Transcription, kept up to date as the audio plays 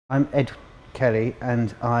I'm Ed Kelly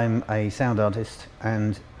and I'm a sound artist,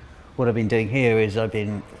 and what I've been doing here is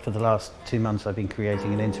for the last 2 months I've been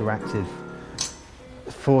creating an interactive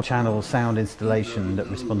 4-channel sound installation that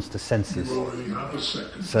responds to sensors.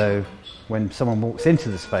 So when someone walks into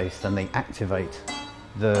the space, then they activate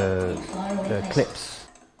the clips.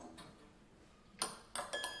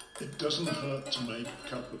 It doesn't hurt to make a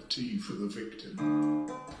cup of tea for the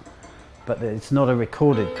victim. But it's not a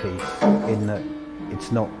recorded piece in that it's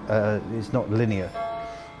not linear.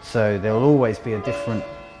 So there will always be a different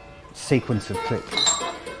sequence of clips.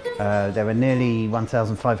 There are nearly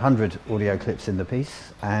 1,500 audio clips in the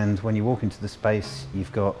piece, and when you walk into the space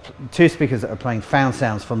you've got 2 speakers that are playing found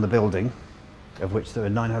sounds from the building, of which there are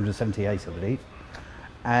 978 I believe,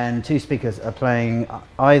 and 2 speakers are playing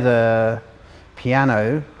either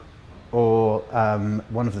piano or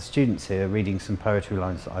one of the students here reading some poetry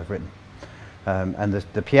lines that I've written. And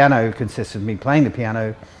the piano consists of me playing the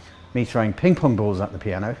piano, me throwing ping pong balls at the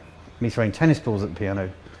piano, me throwing tennis balls at the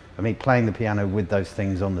piano, and me playing the piano with those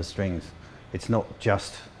things on the strings. It's not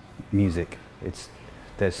just music,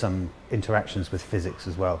 there's some interactions with physics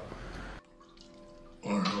as well. I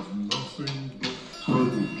have nothing but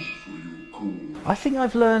prose for you, cool. I think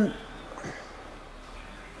I've learned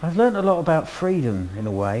a lot about freedom in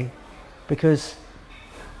a way, because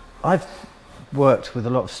I've worked with a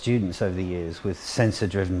lot of students over the years with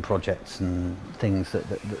sensor-driven projects and things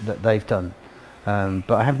that they've done. But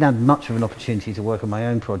I haven't had much of an opportunity to work on my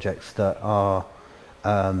own projects that are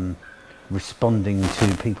responding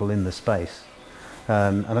to people in the space.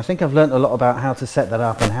 And I think I've learned a lot about how to set that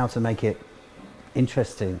up and how to make it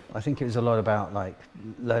interesting. I think it was a lot about like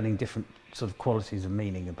learning different sort of qualities of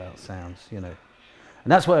meaning about sounds, you know.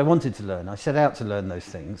 And that's what I wanted to learn. I set out to learn those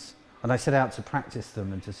things, and I set out to practice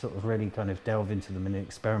them and to sort of really kind of delve into them in an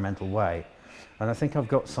experimental way. And I think I've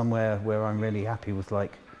got somewhere where I'm really happy with,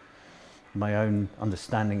 like, my own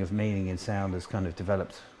understanding of meaning in sound has kind of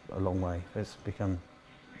developed a long way. It's become,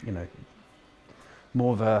 you know,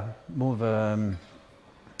 more of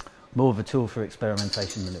a tool for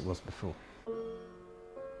experimentation than it was before.